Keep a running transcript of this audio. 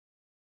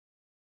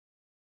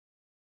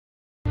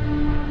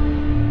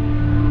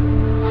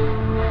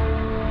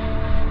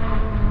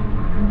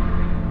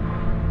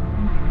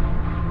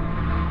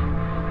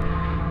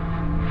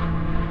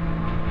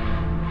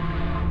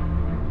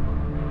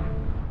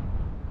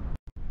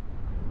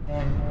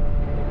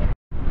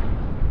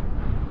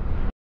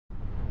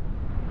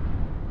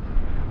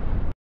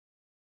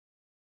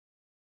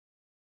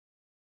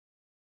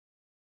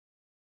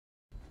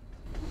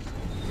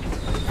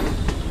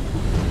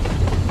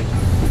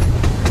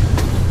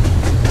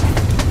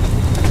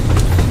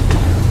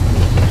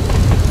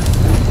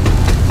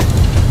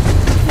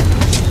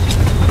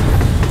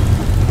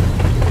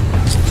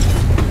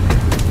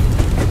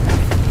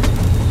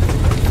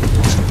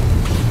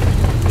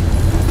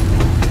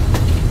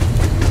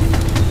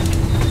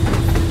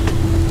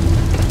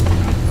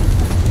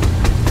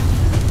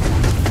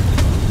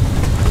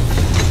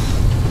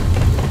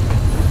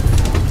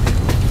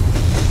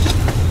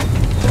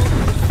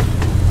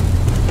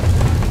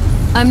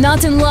I'm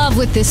not in love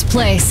with this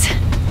place.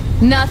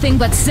 Nothing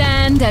but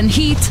sand and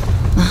heat.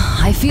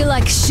 I feel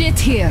like shit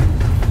here.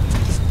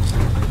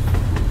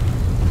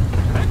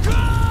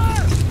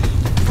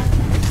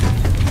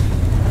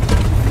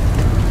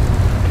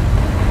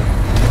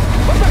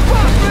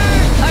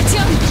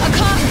 Artyom, a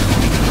car!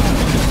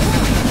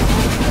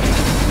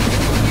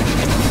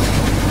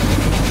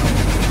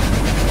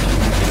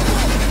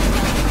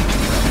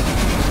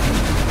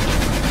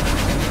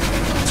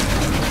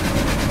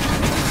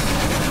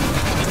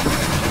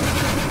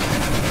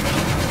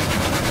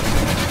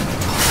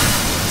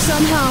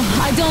 Somehow,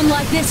 I don't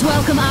like this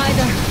welcome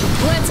either.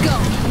 Let's go.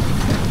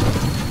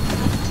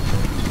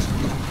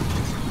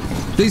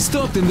 They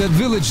stopped in that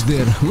village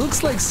there.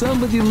 Looks like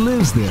somebody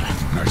lives there.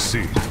 I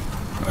see.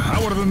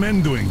 How are the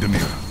men doing,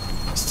 Damir?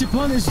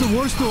 Stepan is the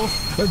worst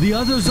off. The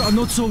others are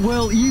not so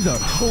well either.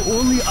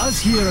 Only us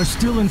here are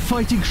still in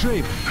fighting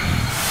shape.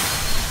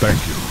 Thank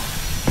you.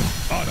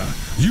 Anna,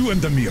 you and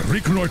Damir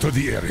reconnoiter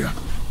the area.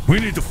 We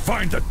need to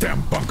find the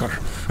damn bunker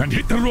and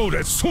hit the road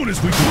as soon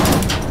as we do.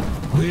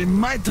 We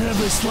might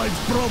have a slight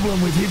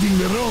problem with hitting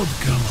the road,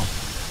 Colonel.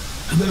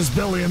 There's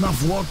barely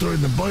enough water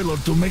in the boiler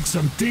to make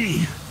some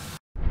tea.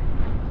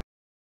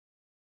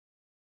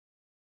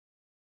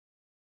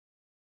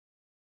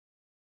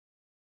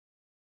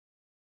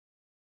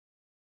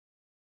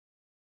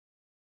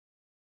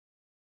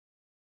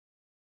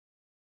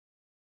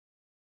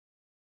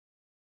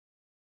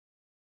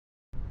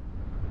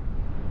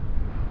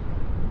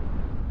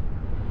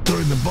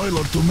 In the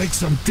boiler to make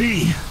some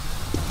tea.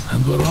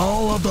 And we're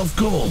all out of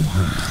coal.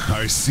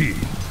 I see.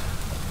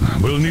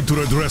 We'll need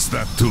to address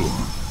that too.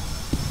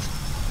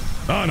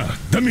 Anna,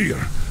 Damir,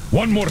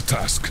 one more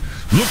task.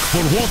 Look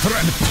for water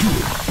and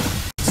fuel.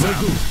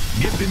 Zagu,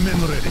 get the men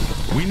ready.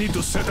 We need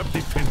to set up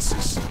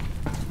defenses.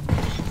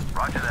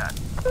 Roger that.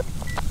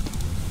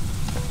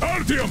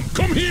 Artyom,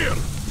 come here!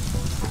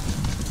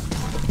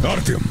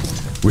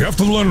 Artyom, we have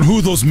to learn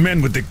who those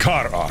men with the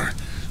car are.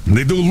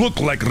 They do look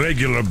like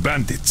regular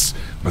bandits,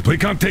 but we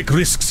can't take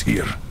risks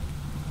here.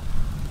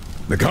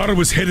 The car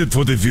was headed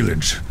for the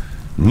village.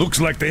 Looks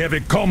like they have a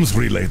comms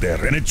relay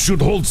there, and it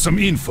should hold some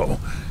info,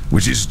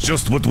 which is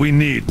just what we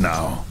need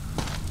now.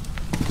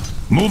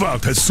 Move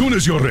out as soon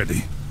as you're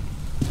ready.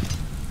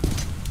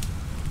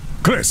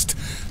 Crest,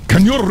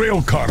 can your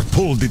rail car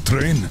pull the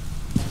train?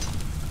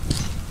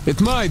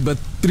 It might, but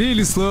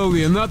really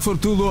slowly and not for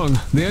too long.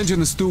 The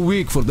engine is too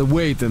weak for the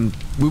weight, and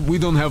we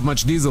don't have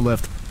much diesel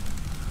left.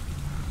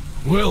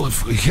 Well,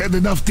 if we had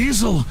enough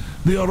diesel,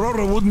 the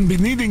Aurora wouldn't be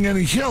needing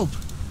any help.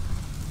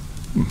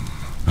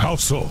 How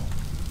so?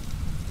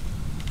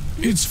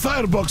 Its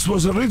firebox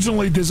was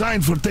originally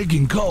designed for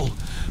taking coal,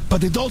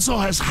 but it also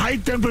has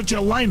high-temperature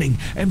lining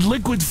and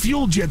liquid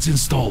fuel jets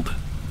installed.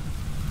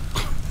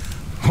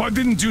 Why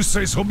didn't you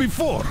say so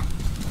before?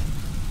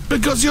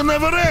 Because you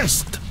never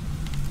asked!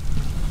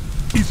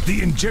 Is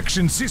the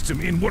injection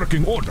system in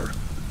working order?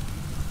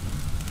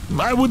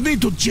 I would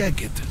need to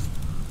check it.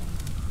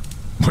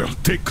 Well,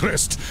 take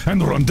Crest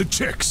and run the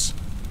checks.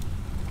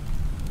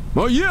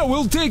 Oh yeah,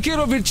 we'll take care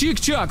of it,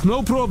 chick-chock,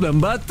 no problem,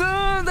 but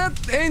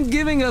that ain't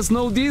giving us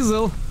no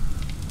diesel.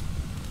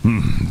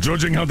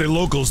 Judging how the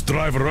locals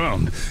drive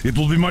around, it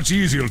will be much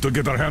easier to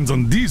get our hands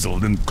on diesel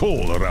than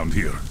coal around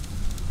here.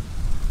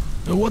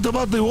 What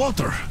about the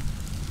water?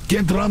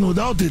 Can't run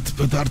without it,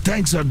 but our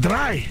tanks are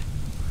dry.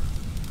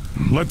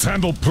 Let's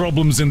handle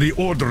problems in the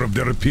order of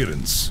their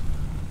appearance.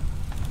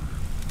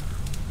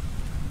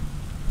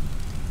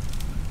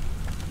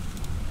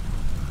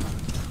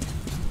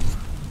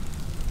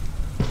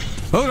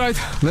 Alright,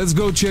 let's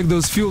go check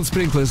those fuel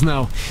sprinklers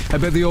now. I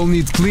bet they all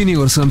need cleaning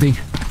or something.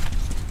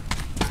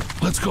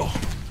 Let's go.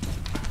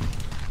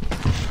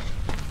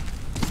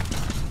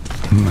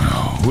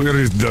 Now, where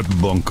is that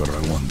bunker,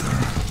 I wonder?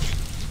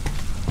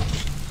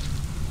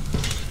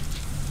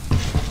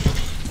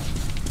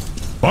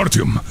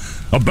 Artyom,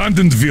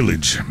 abandoned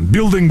village,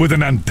 building with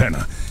an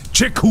antenna.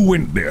 Check who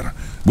went there.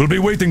 We'll be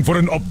waiting for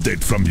an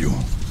update from you.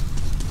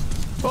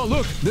 Oh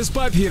look, this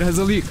pipe here has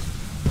a leak.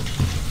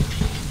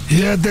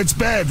 Yeah, that's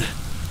bad.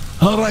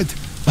 All right,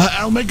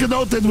 I'll make a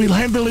note and we'll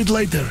handle it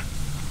later.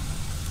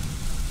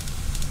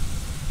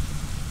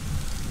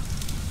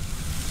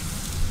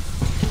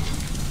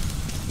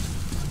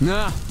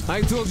 Nah,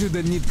 I told you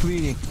they need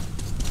cleaning.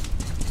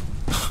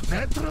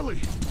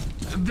 Naturally.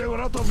 They were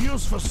out of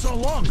use for so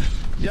long.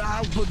 Yeah,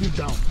 I'll put it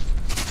down.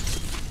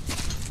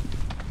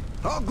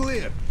 All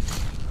clear.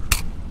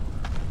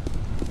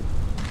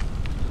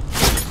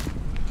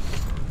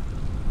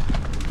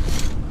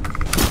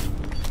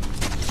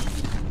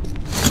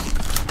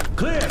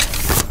 Clear!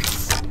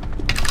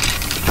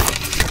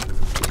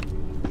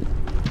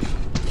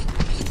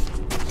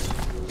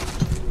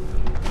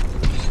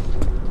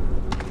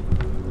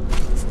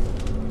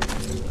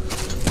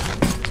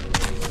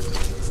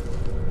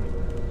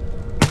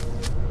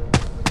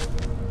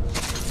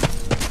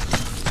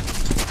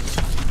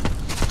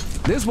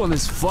 This one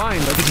is fine,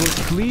 but it was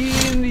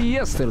cleaned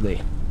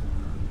yesterday.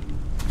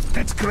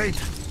 That's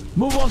great.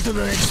 Move on to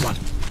the next one.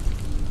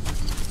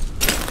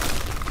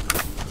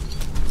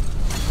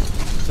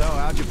 So,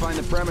 how How'd you find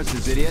the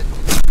premises, idiot?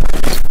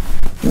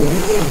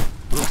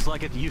 Looks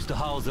like it used to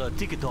house a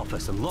ticket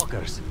office and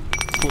lockers.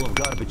 It's full of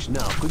garbage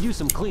now. Could use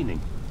some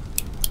cleaning.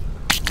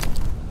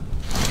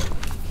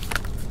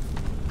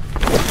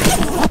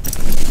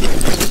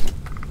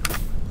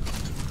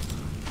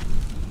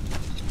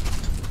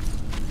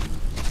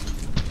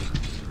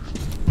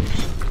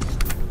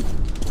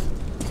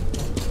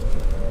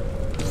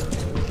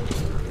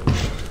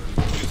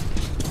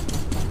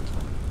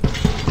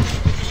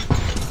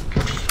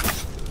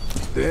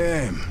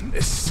 Damn,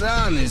 the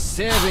sun is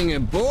having a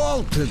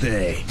ball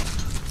today.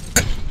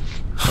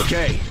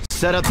 Okay,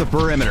 set up the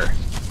perimeter.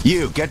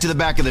 You, get to the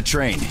back of the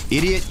train.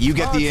 Idiot, you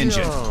get the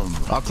engine.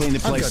 I'll clean the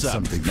place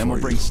up, then we'll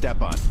bring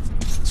Step on.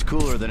 It's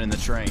cooler than in the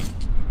train.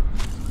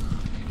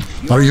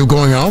 Are you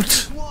going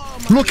out?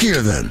 Look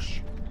here then.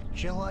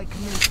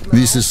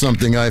 This is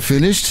something I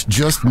finished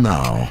just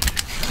now.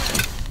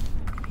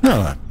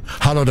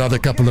 Hollowed out a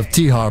couple of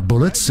Tihar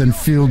bullets and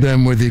filled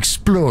them with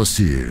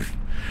explosive.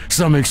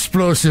 Some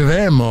explosive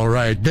ammo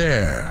right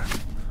there.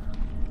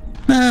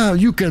 Now,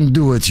 you can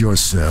do it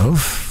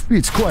yourself.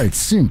 It's quite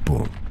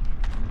simple.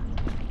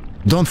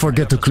 Don't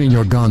forget to clean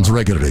your guns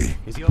regularly.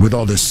 With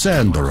all the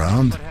sand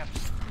around.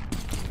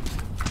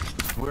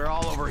 We're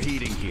all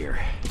overheating here.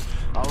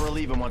 I'll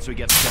relieve him once we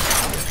get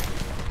started.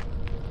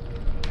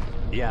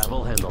 Yeah,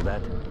 we'll handle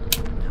that.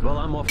 Well,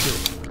 I'm off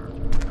too.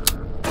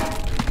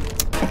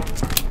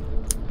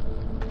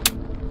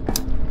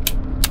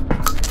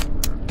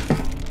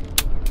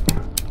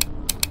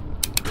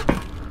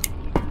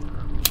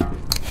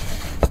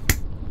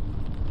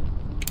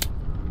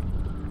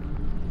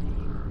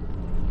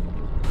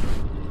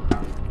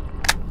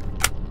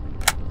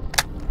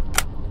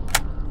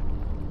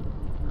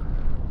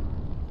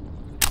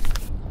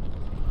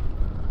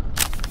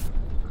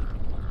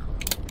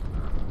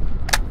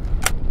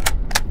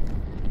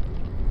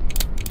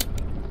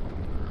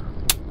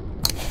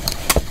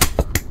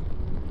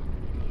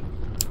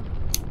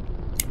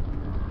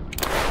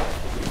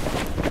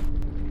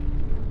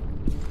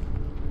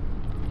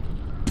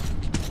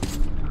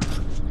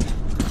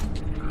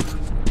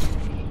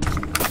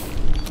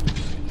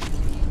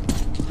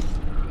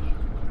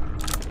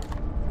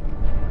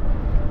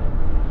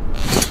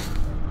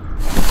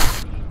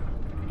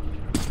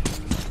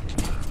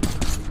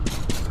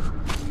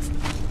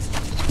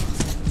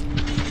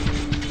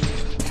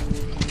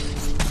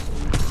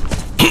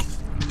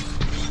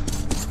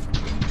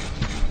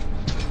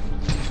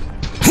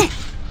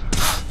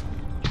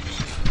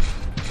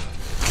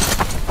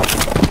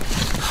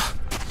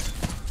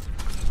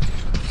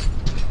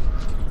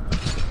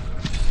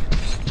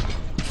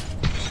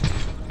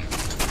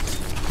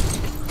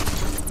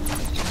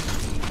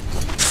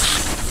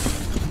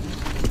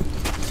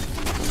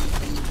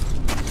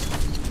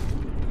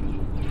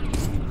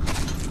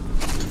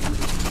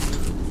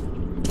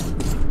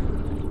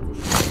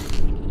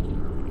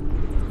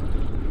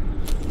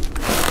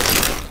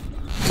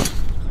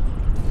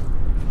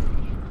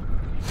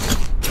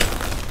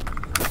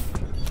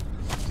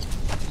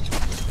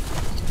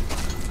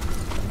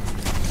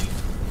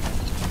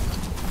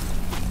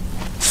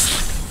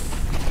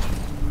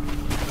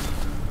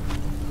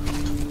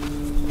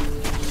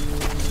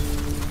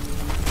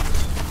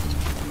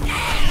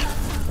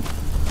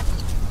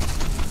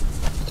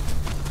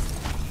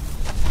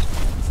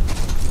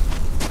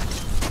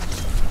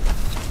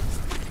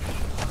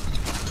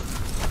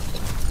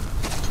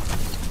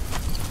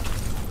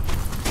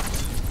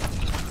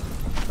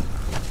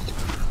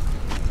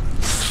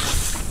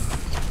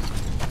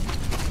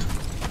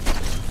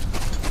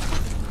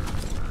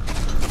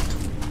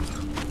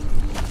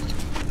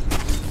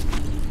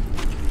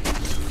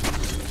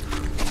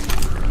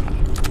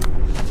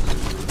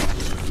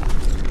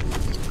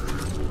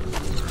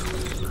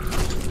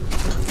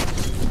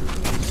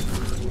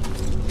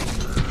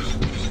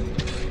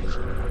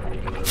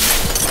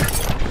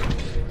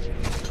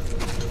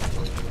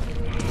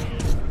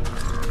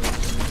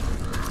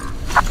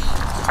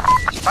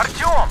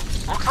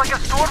 Artyom! Looks like a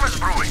storm is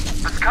brewing.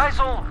 The sky's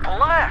all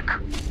black.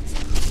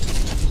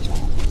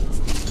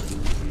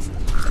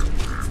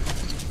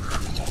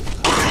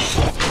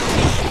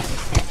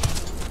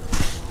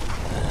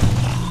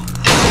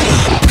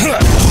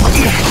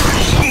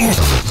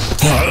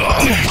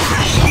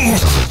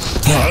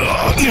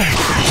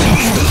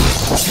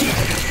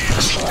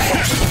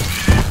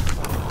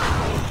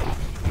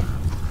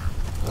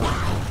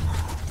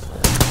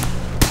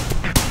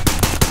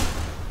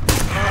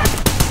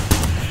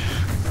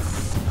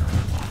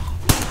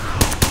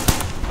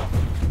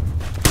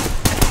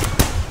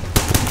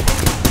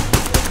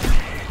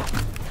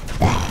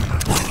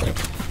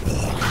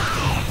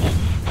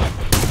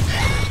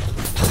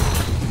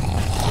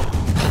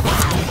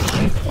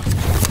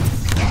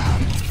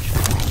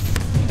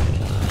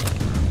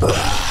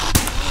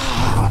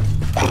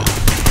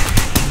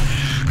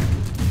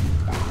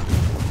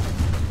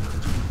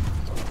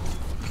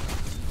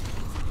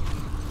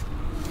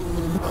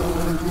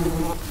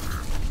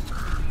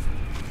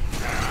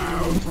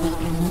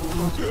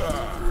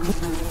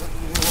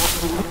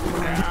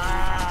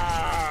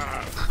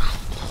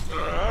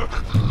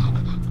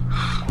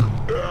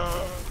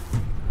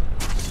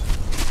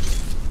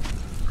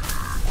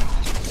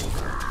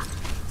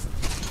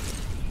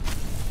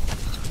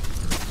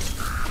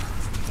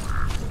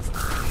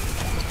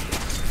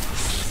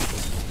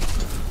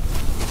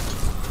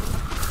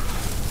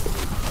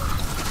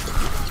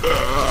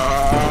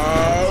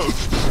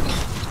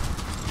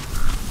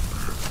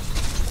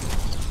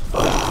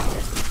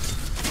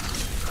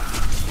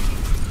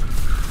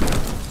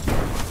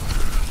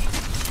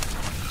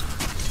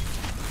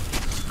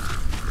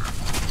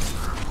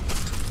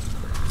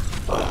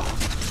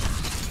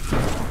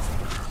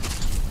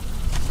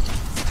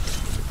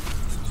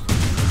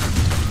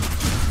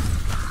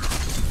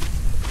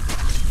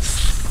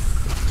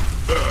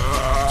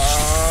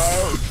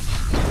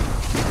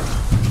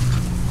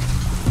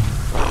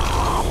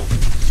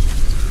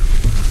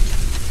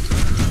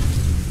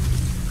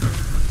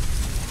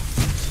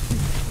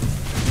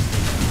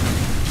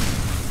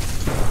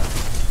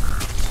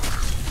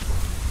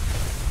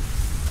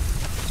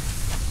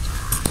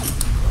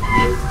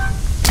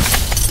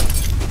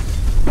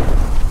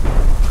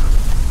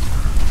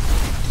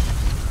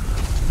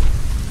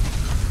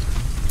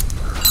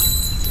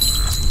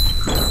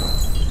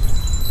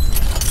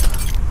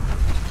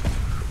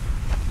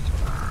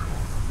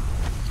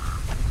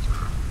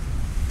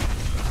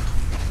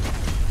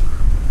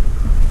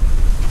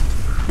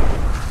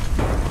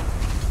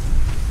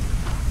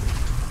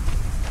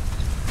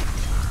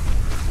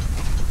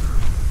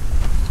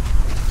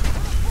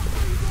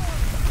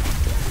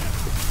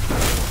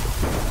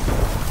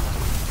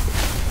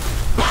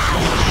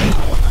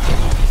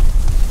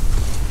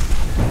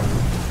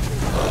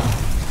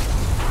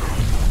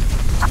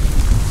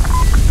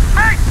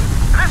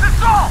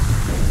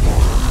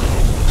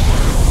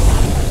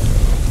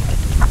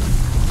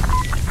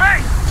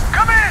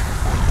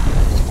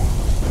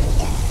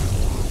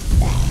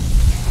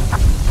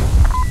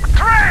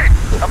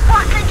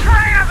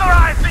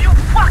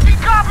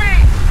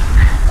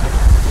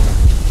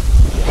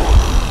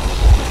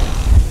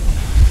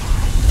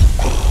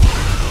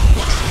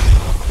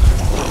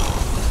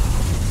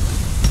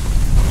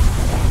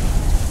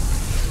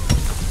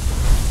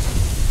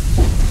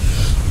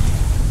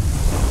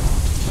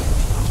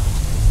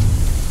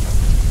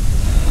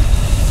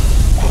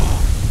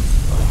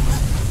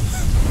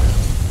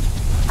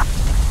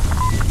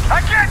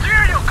 Can't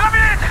hear you! Come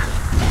in!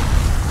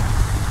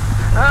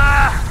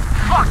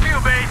 Fuck you,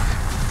 base!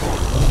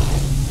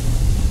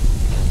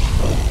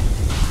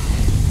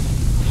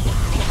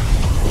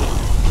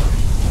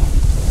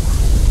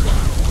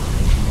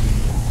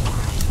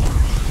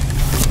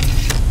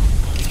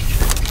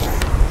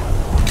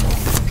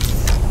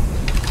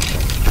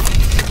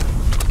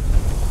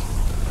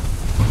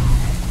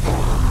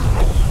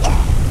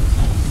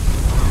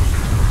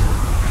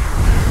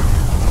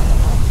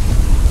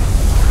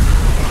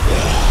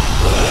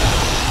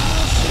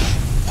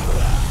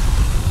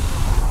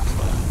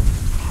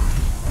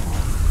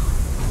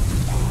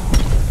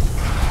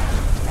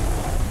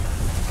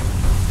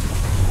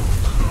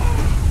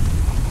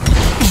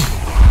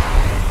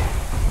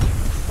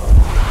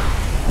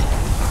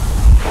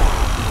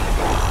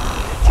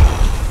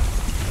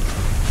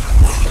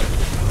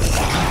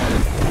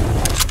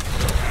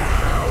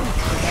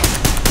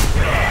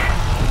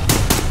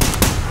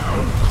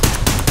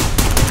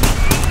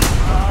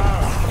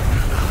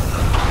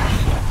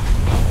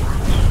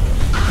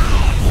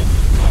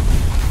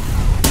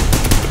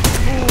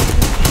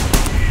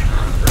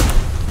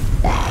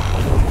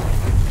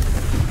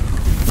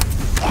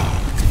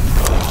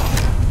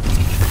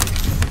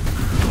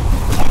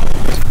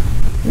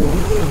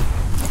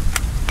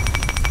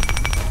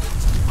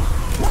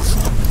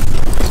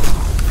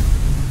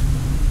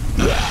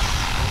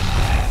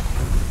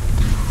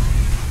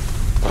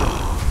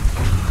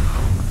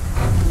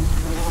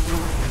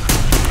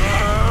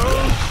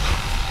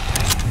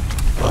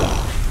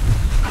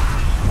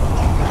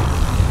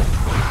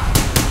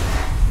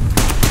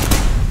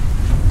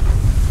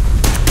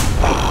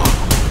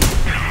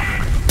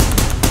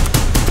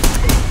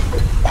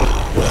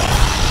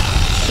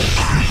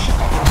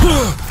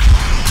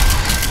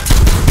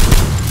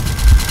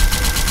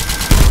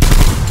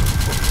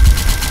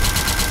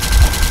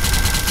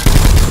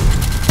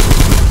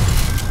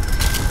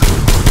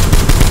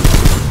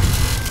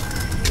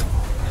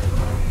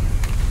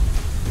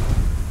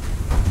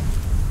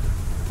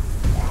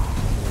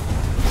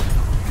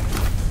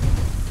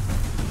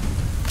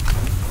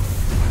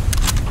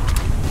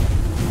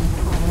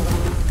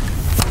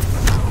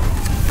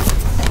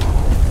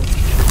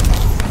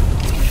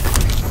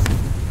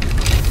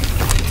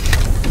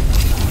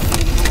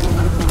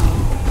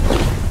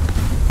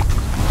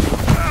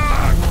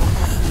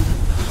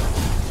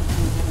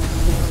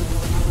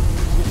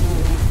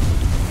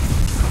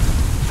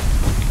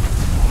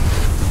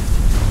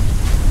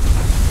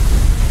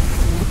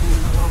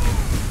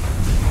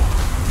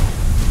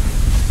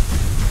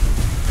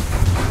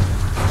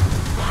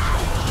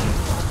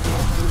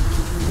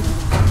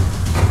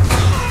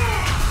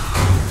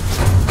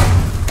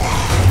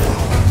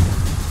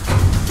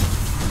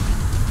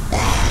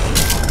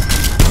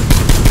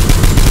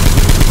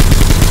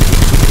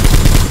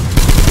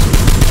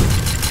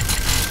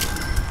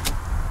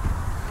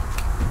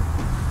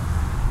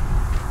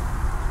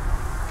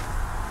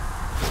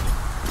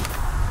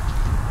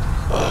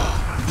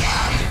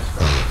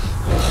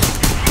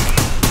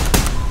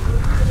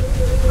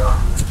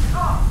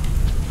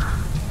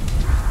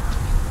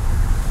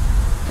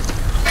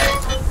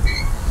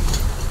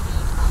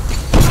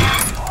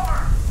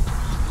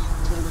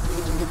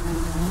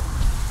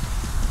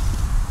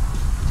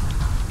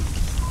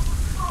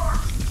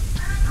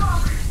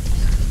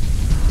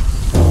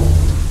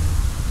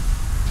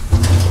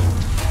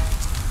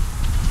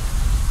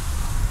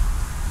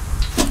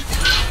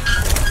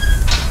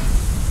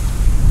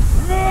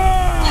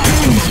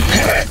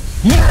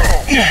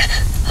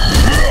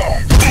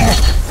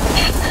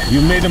 You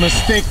made a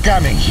mistake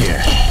coming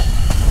here.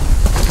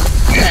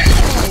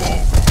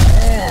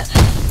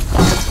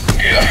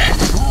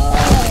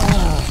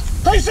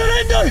 I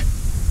surrender!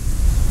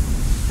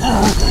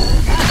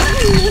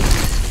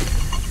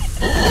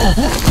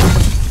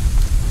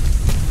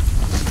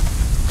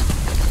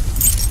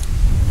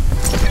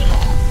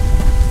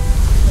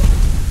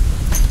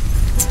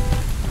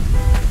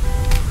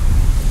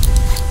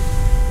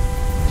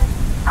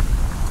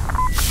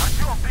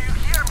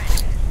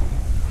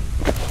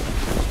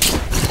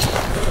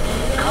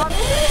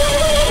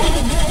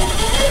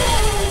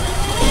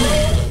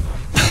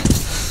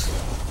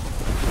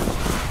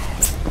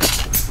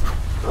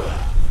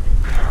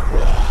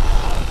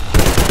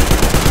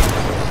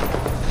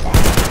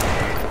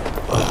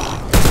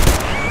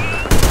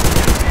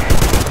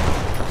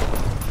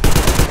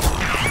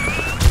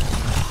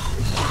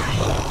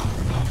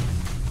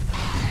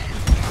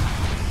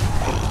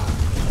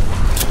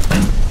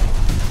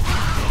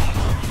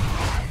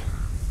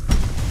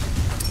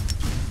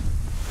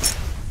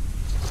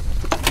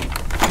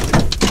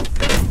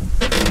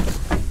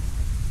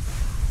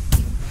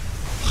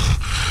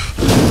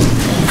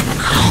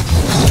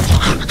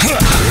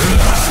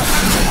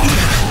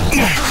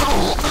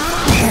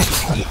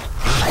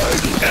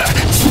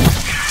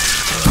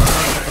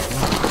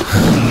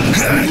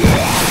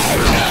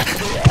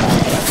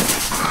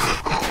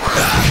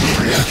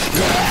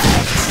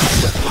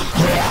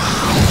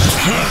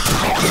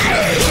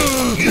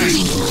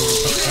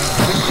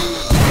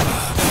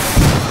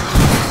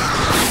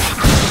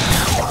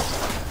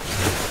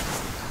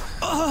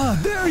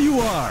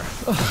 car.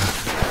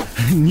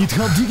 Need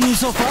help digging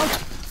yourself out?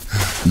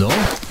 No?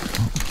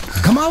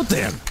 Come out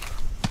then.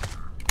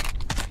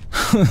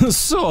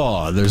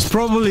 So, there's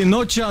probably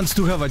no chance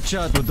to have a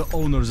chat with the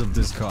owners of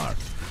this car.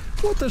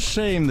 What a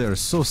shame they're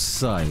so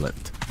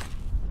silent.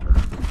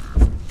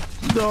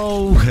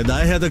 Though, had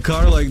I had a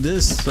car like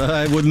this,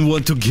 I wouldn't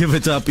want to give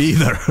it up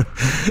either.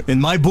 In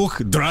my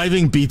book,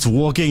 driving beats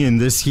walking in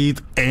this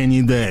heat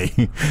any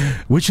day.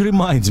 Which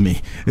reminds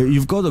me,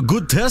 you've got a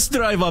good test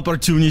drive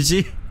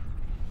opportunity.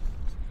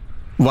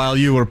 While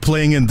you were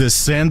playing in this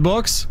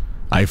sandbox,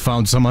 I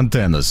found some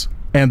antennas,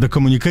 and the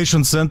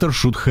communication center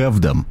should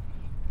have them.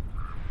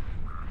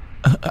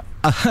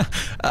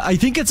 I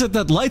think it's at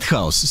that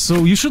lighthouse,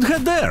 so you should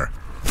head there.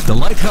 The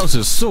lighthouse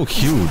is so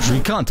huge,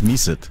 we can't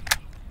miss it.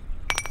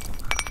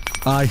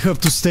 I have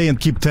to stay and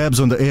keep tabs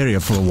on the area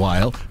for a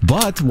while,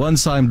 but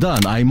once I'm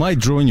done, I might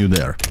join you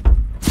there.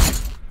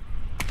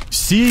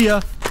 See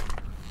ya!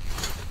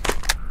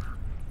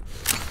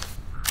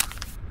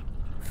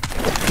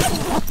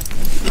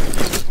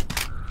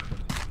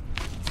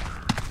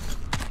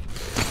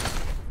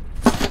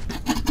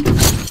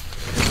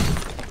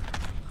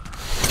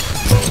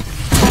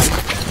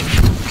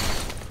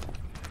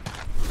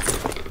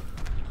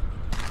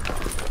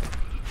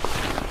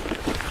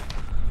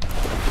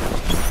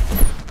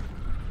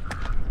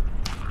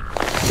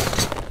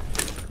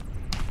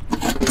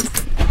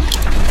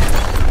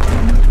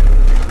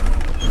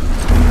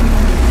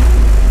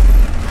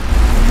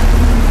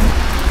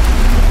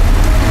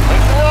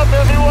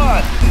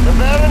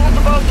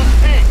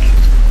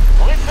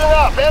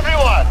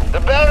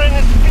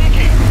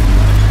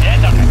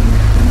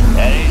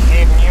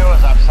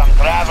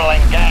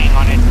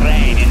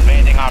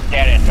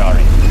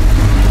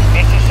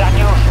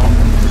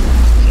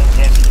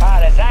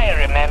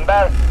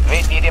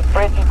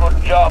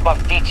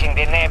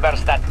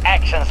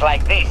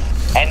 Like this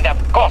end up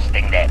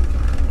costing them.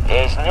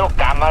 These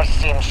newcomers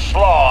seem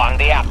slow on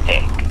the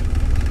uptake,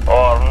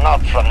 or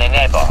not from the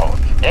neighborhood.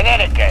 In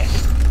any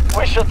case,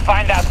 we should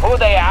find out who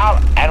they are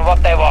and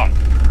what they want.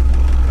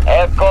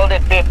 I'll call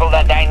the people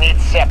that I need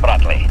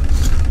separately.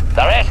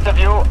 The rest of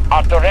you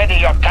are to ready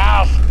your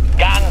cars,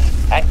 guns,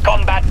 and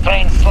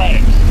combat-trained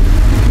slaves.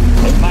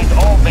 They might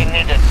all be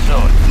needed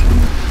soon.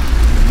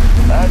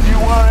 As you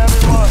were,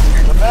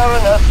 everyone, the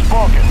Baron has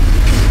spoken.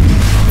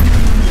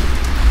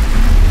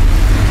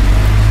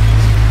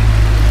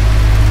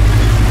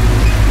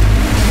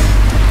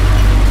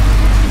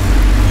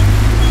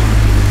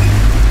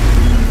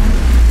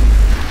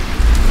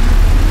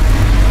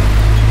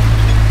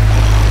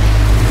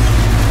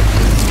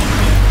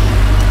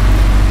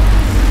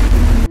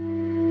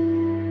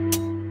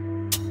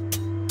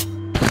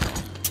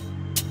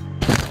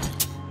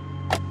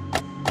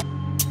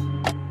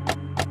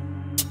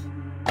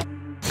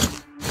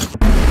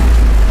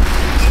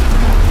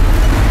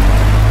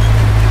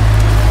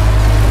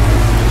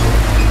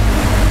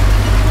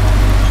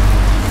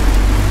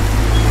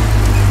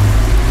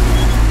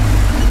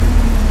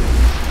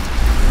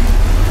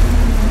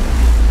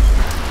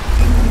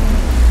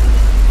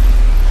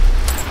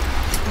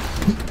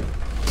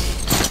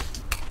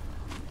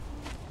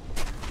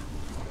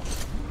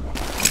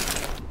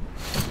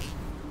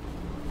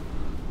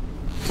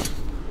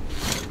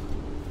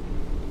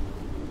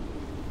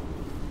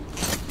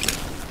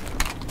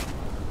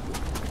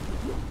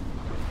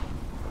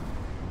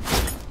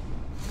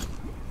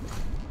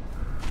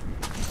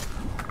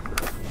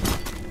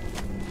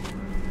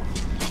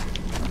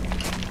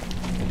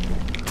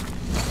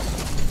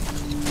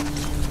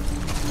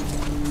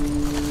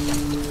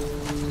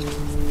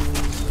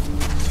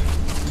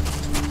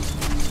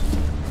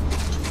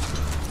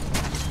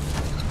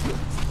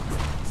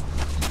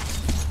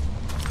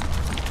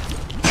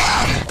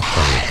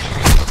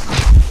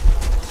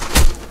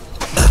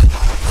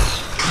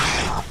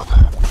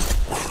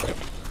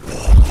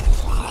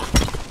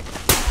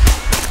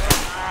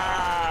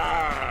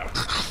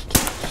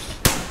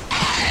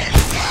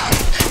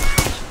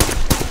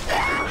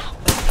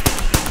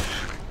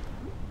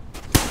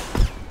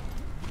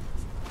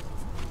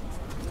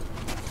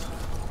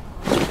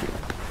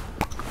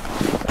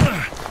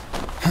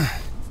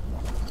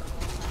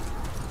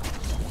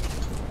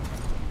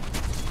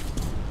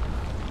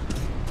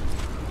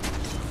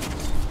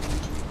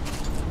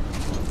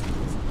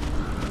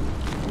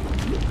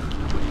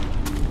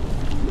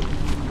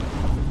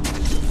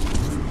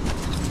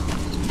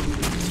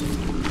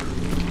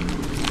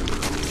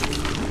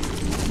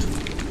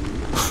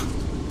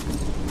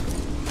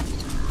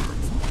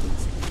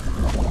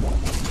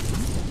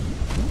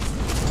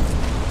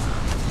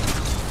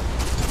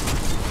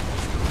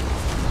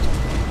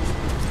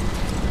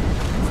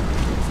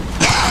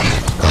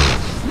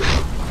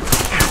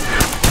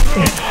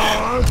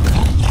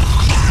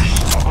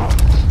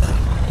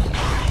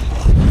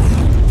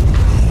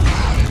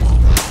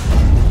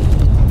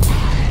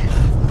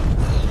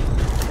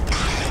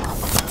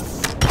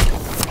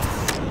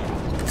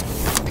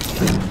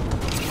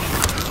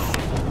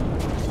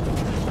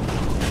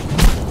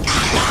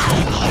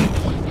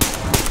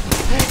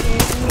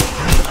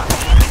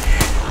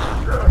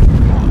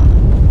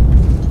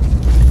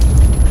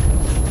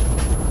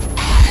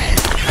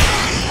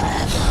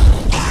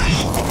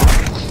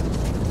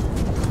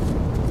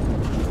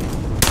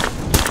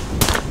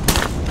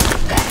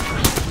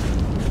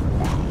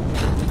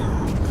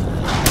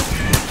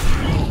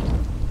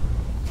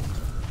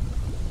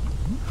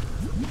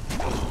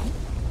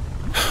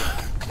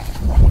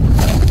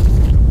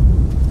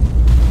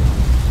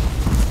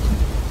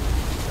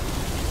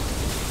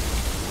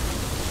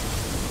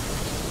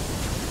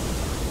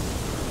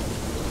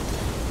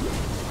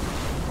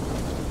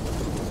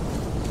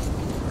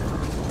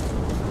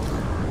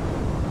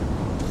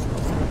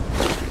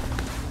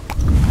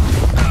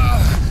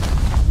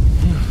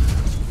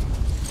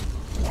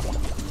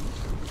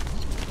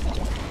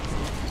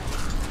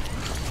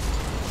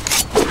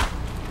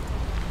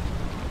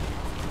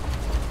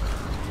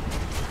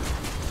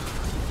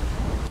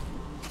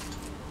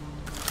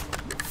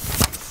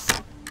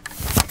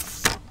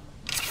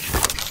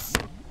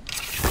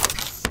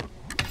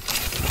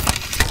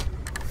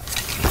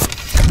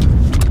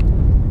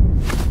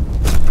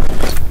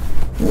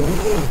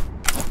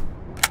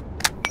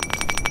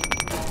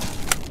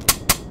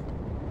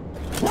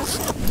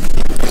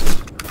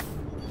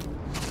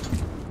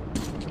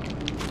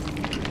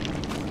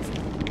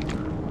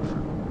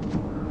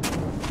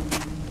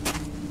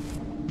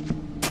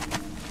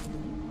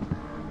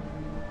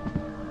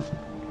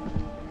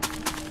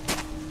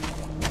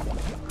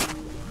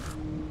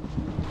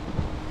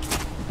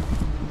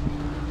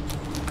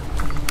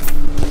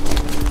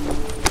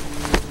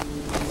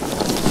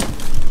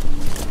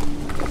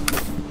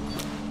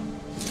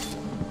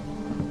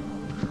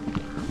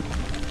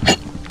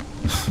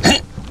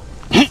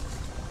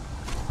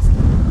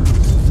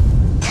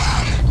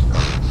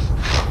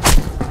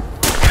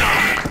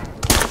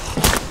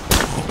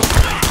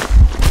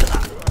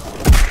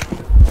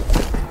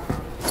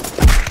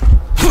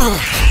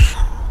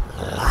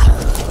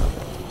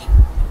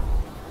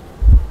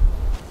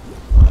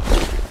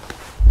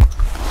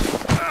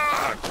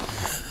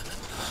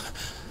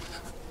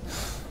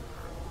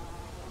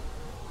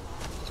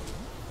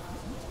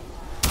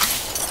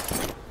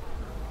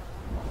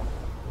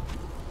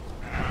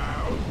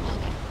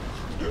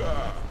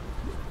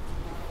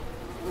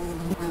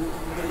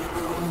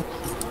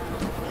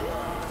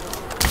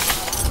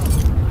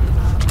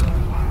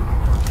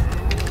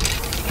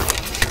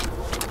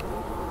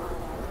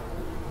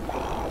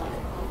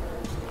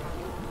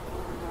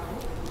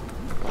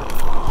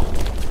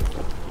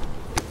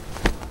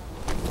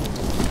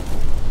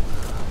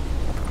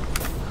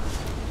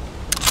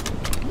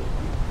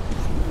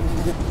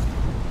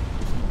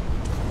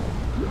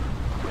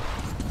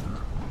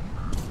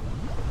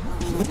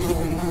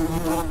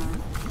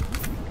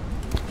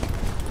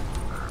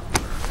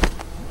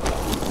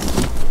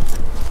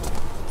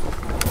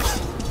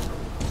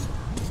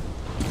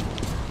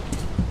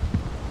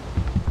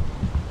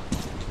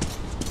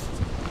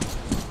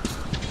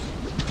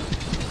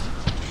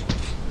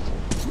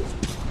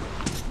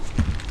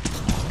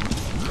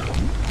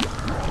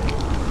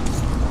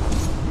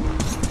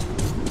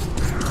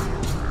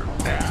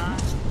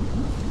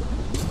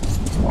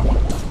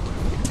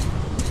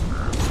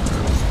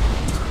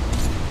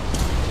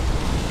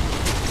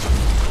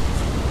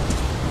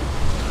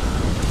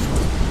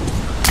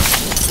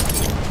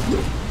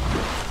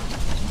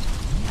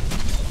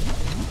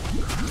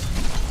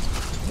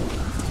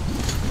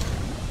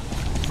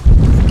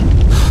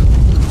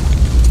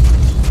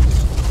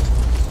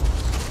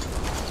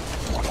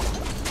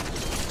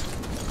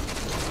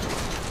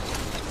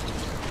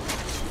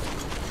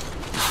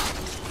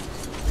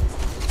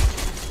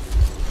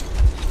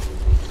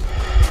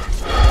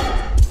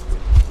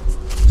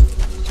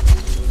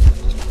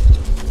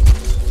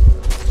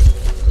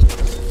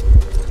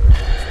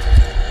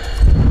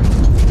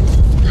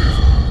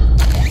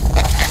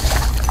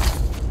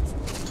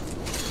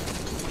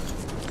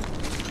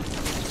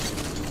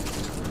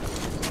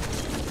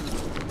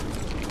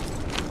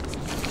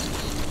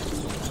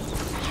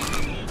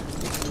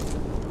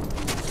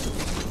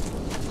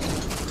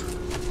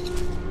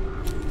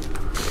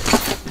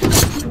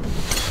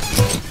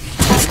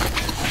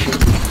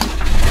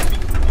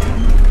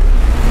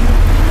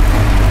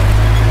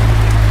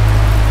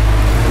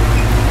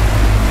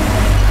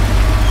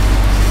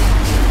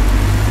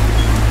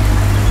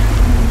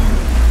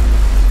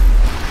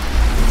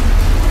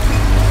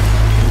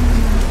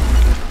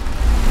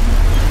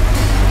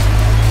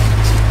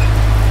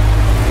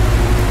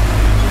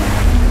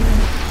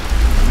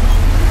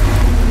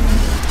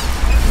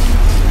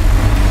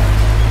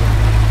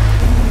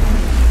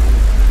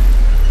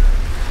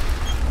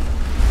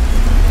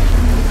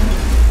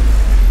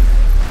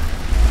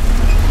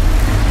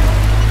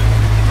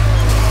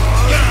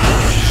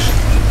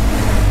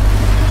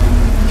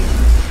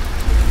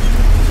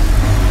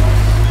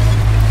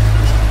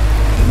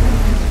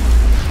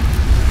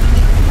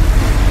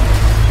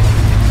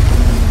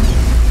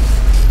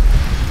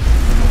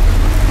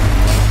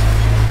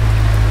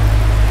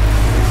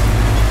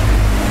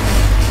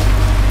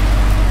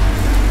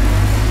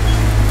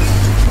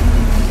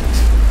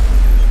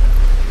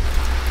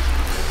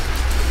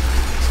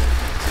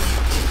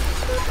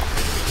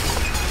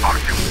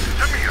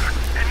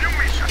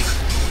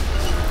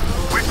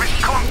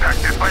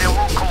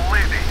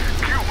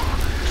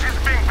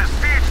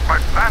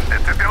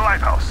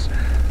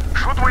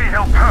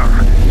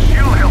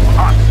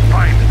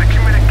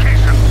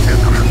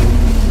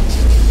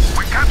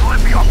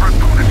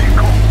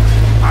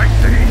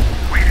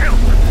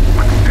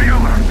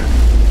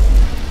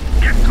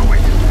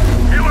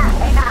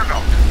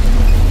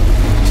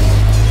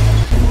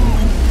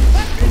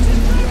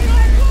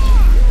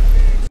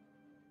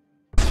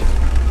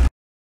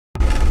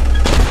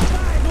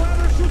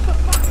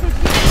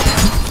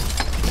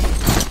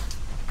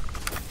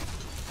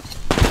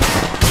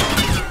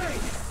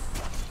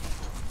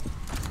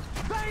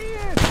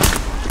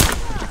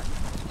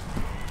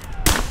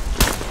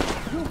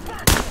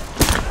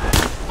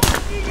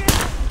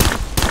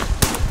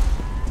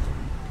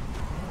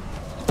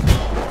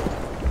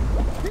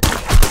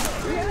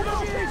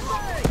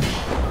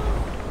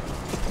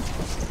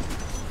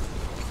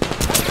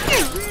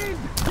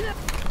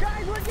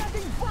 Guys, we're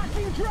getting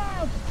fucking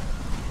drowned!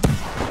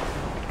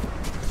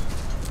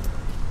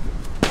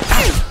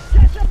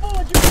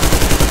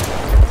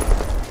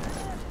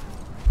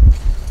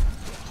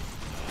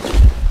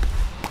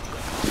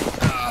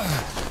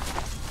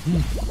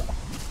 Reloading!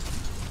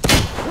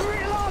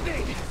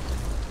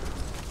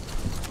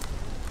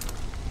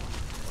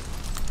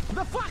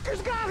 The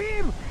fuckers got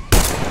him!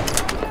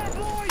 Come there,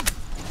 boys!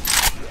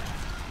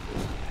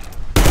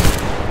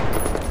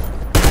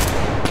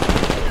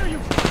 Here you...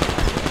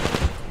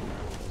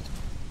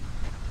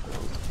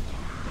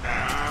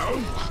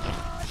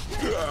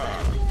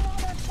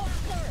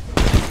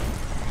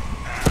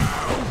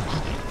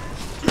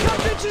 That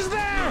bitch is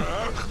there!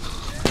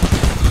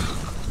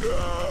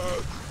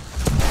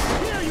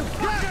 Here, you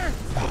fucker!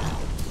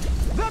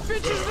 That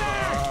bitch is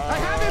there! I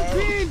have him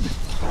pinned!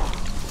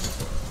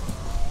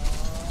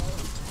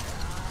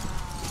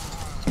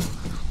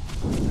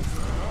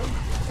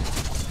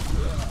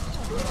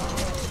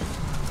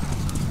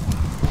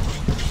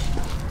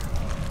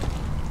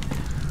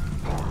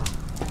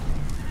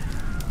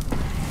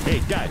 Hey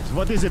guys,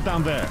 what is it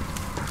down there?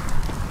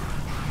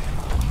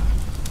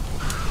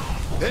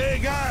 Hey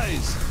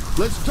guys!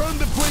 Let's turn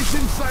the place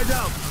inside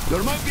out.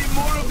 There might be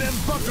more of them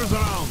fuckers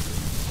around.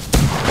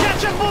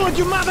 Catch a bullet,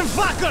 you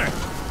motherfucker!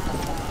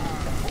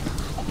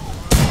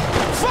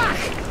 Fuck!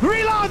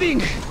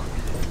 Reloading!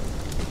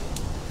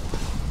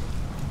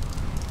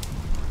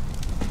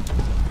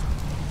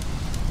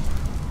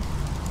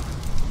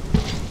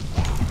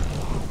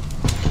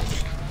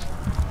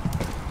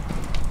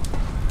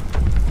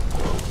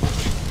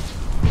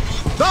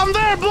 Down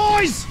there,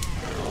 boys!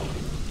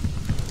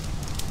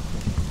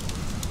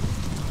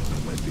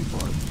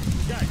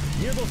 Guys,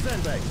 near those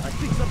sandbags. I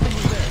think something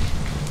is there.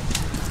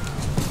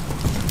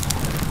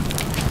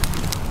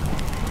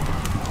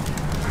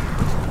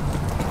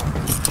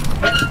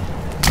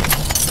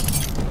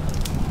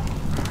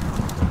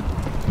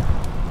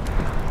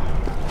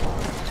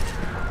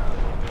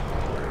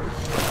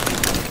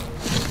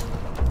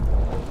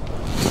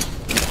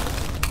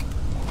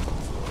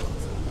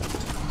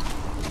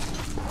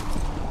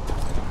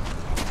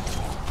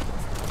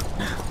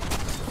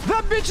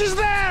 That bitch is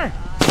there!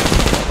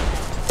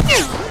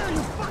 Here,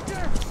 you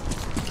fucker!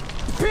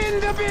 Pin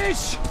the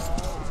bitch!